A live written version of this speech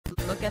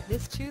look at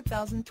this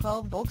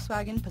 2012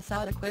 Volkswagen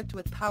Passat equipped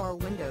with power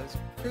windows,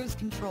 cruise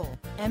control,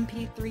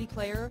 MP3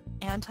 player,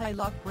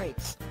 anti-lock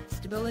brakes,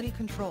 stability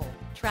control,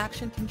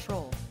 traction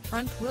control,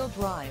 front-wheel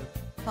drive,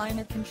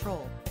 climate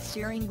control,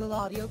 steering wheel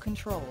audio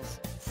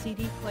controls,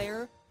 CD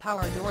player,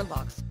 power door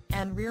locks,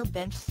 and rear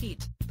bench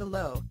seat. The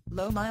low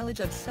mileage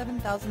of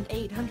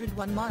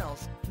 7,801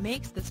 miles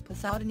makes this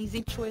Passat an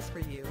easy choice for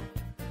you.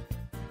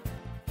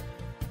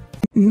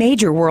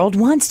 Major World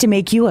wants to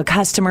make you a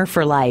customer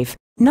for life.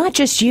 Not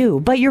just you,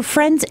 but your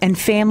friends and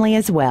family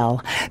as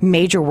well.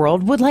 Major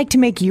World would like to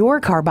make your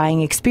car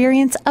buying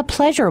experience a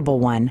pleasurable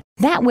one.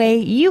 That way,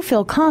 you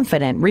feel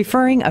confident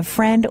referring a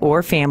friend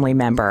or family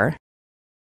member.